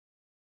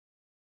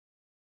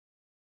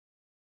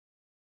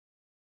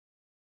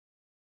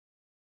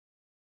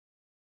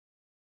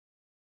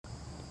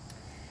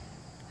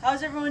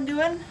How's everyone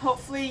doing?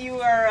 Hopefully you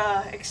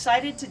are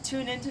excited to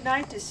tune in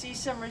tonight to see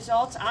some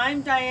results.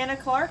 I'm Diana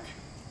Clark.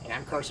 And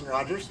I'm Carson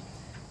Rogers.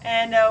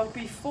 And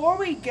before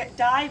we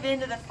dive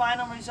into the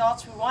final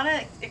results, we want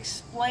to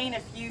explain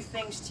a few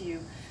things to you.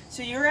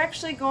 So you're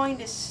actually going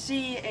to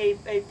see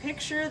a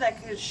picture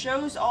that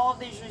shows all of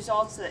these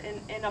results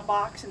in a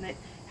box, and it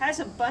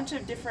has a bunch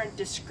of different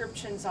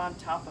descriptions on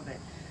top of it.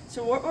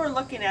 So what we're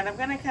looking at, I'm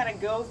going to kind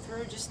of go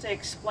through just to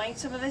explain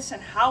some of this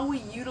and how we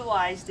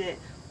utilized it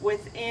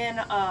within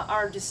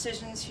our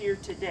decisions here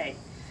today.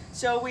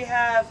 So we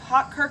have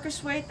hot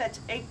carcass weight, that's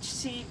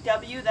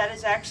HCW. That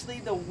is actually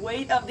the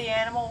weight of the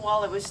animal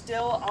while it was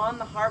still on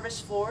the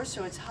harvest floor.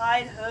 So its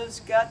hide, hooves,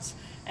 guts,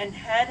 and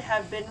head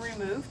have been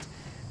removed.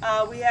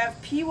 We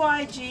have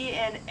PYG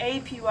and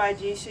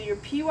APYG. So your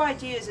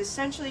PYG is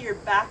essentially your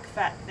back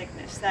fat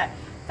thickness, that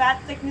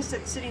fat thickness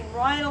that's sitting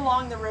right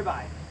along the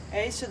ribeye.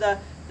 Okay, so the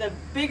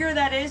bigger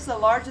that is, the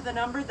larger the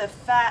number, the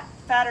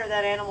fatter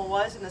that animal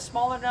was, and the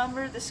smaller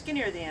number, the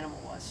skinnier the animal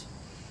was.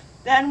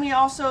 Then we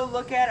also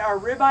look at our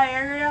ribeye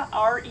area,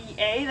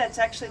 REA. That's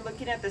actually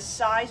looking at the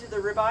size of the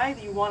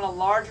ribeye. You want a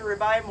larger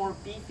ribeye, more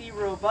beefy,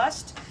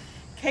 robust.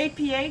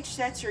 KPH,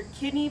 that's your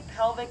kidney,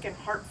 pelvic, and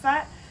heart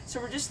fat.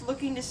 So we're just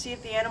looking to see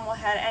if the animal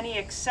had any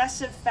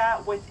excessive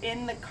fat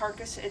within the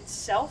carcass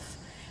itself.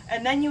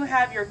 And then you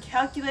have your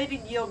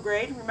calculated yield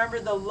grade.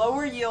 Remember, the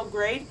lower yield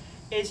grade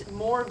is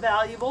more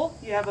valuable.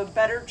 You have a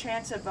better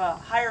chance of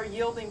higher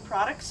yielding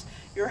products.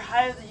 Your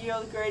higher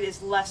yield grade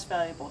is less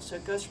valuable. So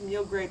it goes from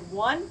yield grade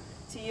 1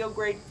 to yield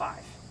grade 5.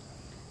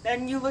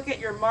 Then you look at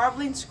your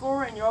marbling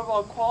score and your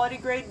overall quality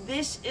grade.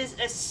 This is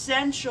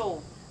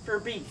essential for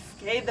beef.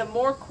 Okay, the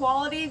more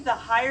quality, the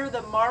higher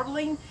the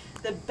marbling,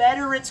 the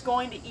better it's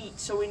going to eat.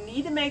 So we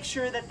need to make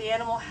sure that the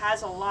animal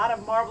has a lot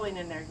of marbling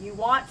in there. You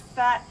want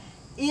fat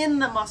in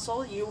the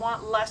muscle, you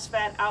want less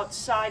fat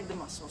outside the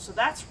muscle. So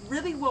that's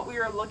really what we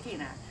are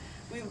looking at.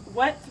 We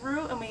went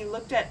through and we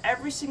looked at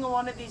every single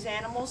one of these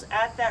animals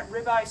at that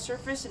ribeye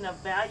surface and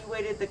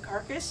evaluated the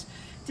carcass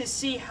to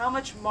see how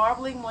much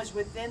marbling was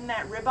within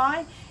that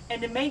ribeye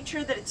and to make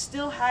sure that it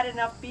still had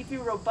enough beefy,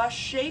 robust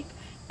shape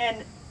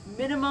and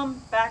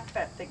minimum back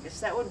fat thickness.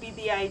 That would be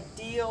the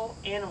ideal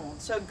animal.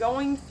 So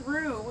going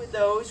through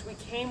those, we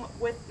came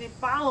with the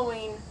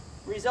following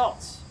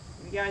results.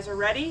 You guys are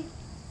ready?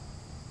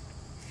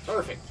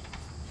 Perfect.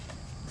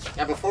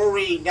 Now before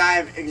we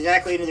dive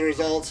exactly into the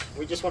results,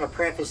 we just want to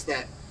preface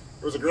that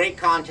it was a great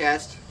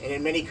contest, and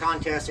in many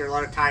contests there are a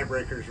lot of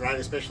tiebreakers, right?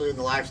 Especially in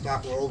the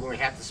livestock world when we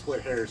have to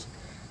split hairs.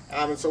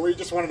 And so we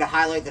just wanted to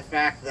highlight the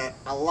fact that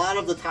a lot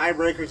of the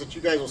tiebreakers that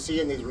you guys will see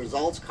in these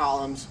results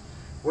columns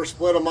were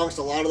split amongst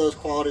a lot of those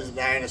qualities that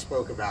Diana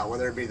spoke about,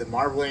 whether it be the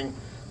marbling,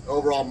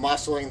 overall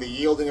muscling, the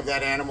yielding of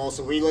that animal.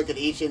 So we look at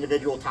each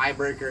individual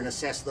tiebreaker and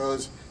assess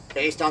those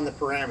based on the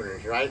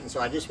parameters, right? And so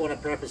I just want to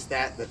preface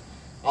that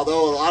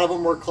although a lot of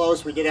them were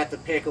close, we did have to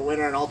pick a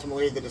winner, and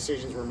ultimately the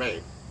decisions were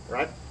made,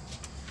 right?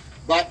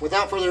 But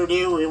without further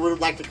ado, we would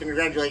like to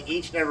congratulate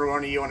each and every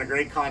one of you on a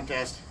great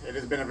contest. It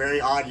has been a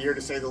very odd year, to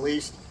say the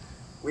least.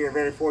 We are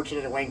very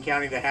fortunate in Wayne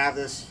County to have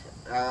this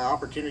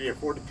opportunity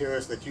afforded to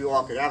us that you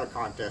all could have a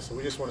contest. So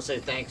we just want to say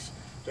thanks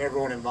to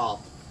everyone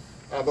involved.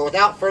 But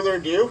without further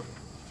ado,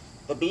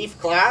 the beef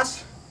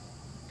class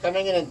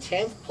coming in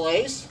 10th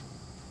place.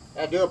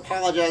 I do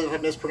apologize if I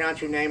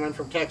mispronounce your name. I'm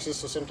from Texas,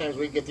 so sometimes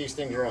we get these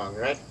things wrong,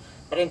 right?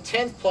 But in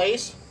 10th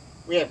place,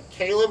 we have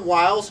Caleb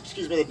Wiles,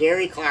 the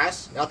dairy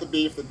class, not the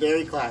beef, the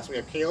dairy class. We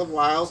have Caleb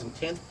Wiles in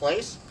 10th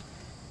place.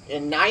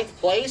 In 9th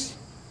place,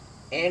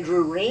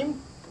 Andrew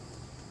Ream.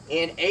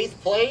 In 8th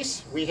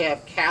place, we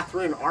have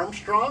Catherine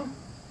Armstrong.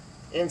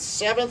 In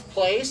 7th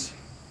place,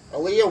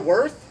 Aaliyah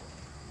Worth.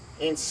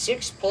 In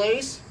 6th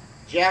place,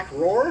 Jack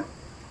Rohr.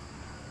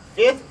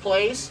 5th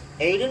place,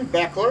 Aiden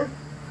Beckler.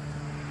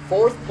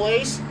 4th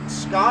place,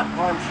 Scott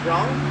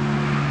Armstrong.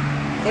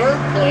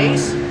 3rd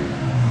place,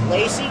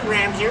 Lacey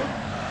Ramser.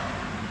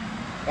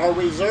 Our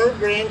reserve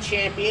grand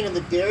champion in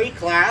the dairy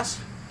class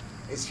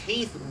is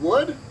Heath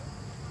Wood.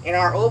 And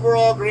our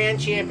overall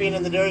grand champion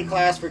in the dairy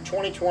class for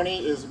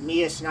 2020 is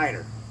Mia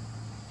Snyder.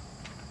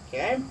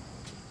 Okay.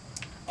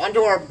 On to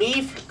our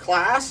beef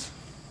class.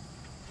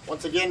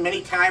 Once again,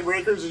 many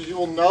tiebreakers, as you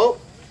will note.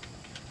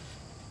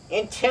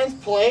 In 10th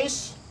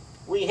place,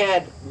 we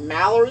had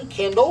Mallory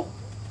Kendall.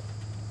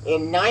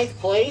 In 9th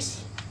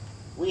place,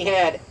 we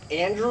had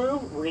Andrew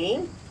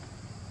Ream.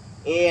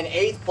 In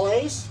 8th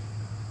place,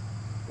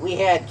 we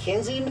had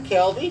Kinsey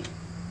McKelvey.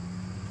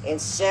 In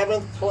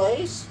 7th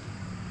place,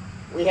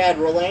 we had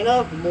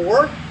Rolena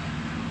Moore.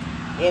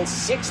 In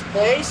 6th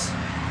place,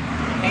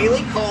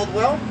 Haley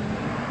Caldwell.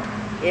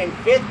 In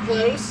 5th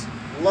place,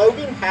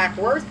 Logan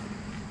Hackworth.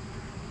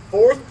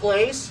 4th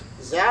place,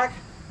 Zach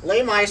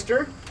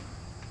Leymeister.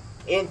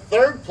 In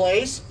 3rd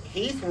place,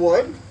 Heath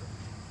Wood.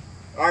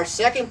 Our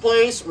 2nd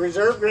place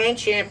reserve grand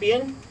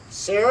champion,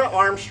 Sarah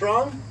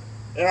Armstrong.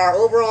 And our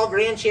overall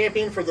grand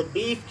champion for the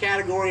beef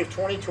category of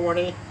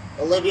 2020,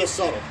 Olivia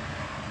Suttle.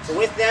 So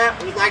with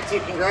that, we'd like to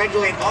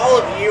congratulate all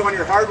of you on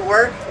your hard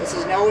work. This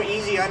is no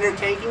easy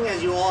undertaking,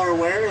 as you all are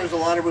aware. There's a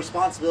lot of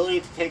responsibility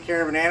to take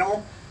care of an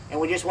animal. and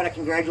we just want to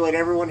congratulate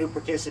everyone who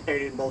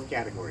participated in both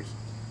categories.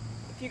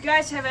 If you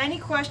guys have any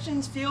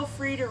questions, feel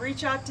free to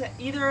reach out to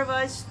either of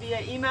us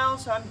via email.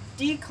 So I'm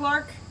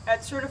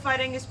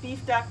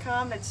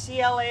dclark@certifiedangusbeef.com. That's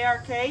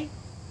CLARK.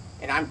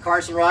 And I'm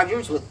Carson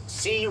Rogers with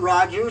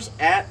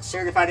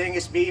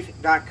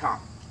crogers@certifiedangusbeef.com.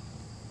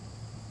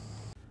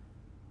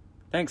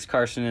 Thanks,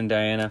 Carson and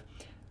Diana.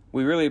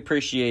 We really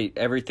appreciate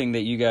everything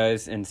that you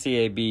guys and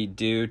CAB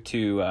do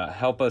to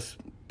help us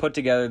put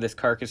together this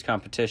carcass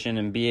competition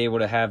and be able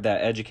to have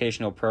that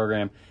educational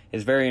program.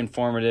 Is very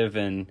informative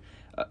and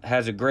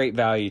has a great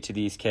value to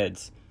these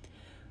kids.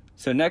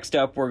 So next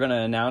up, we're going to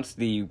announce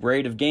the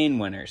rate of gain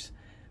winners.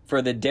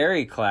 For the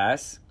dairy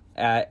class,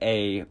 at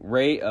a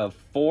rate of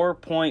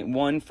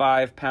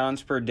 4.15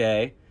 pounds per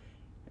day,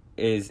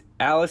 is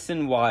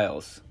Allison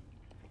Wiles.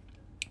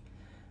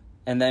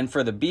 And then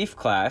for the beef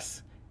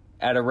class,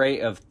 at a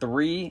rate of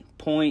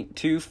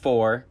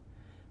 3.24,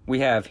 we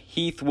have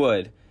Heath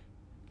Wood.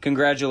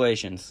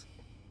 Congratulations.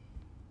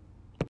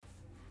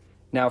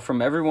 Now,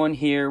 from everyone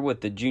here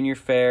with the Junior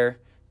Fair,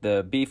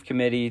 the Beef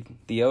Committee,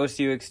 the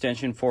OSU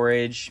Extension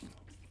 4-H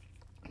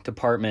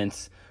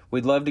departments,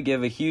 we'd love to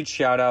give a huge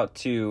shout out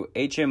to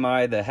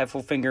HMI, the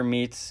Heffelfinger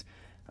Meats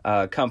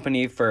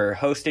company, for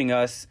hosting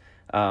us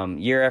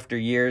year after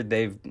year.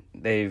 They've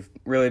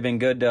really been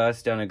good to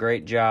us, done a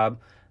great job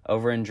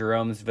over in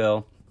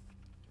Jeromesville.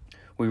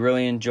 We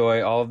really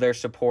enjoy all of their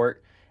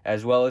support,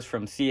 as well as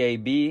from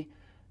CAB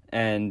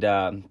and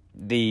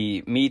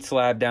the Meats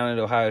Lab down at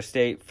Ohio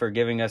State for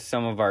giving us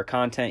some of our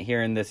content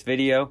here in this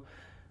video.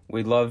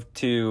 We'd love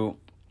to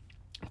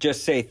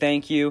just say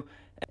thank you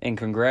and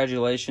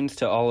congratulations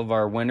to all of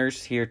our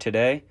winners here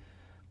today.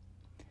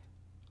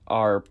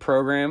 Our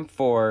program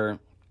for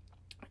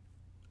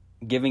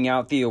giving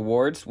out the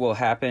awards will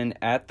happen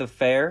at the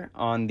fair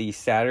on the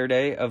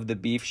Saturday of the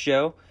beef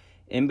show,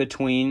 in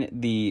between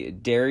the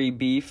dairy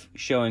beef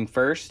showing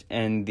first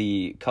and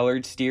the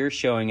colored steer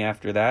showing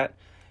after that.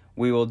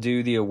 We will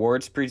do the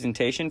awards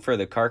presentation for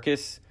the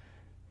carcass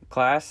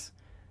class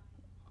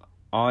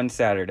on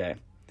Saturday.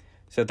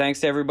 So thanks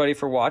to everybody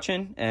for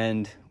watching,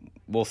 and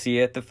we'll see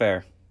you at the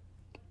fair.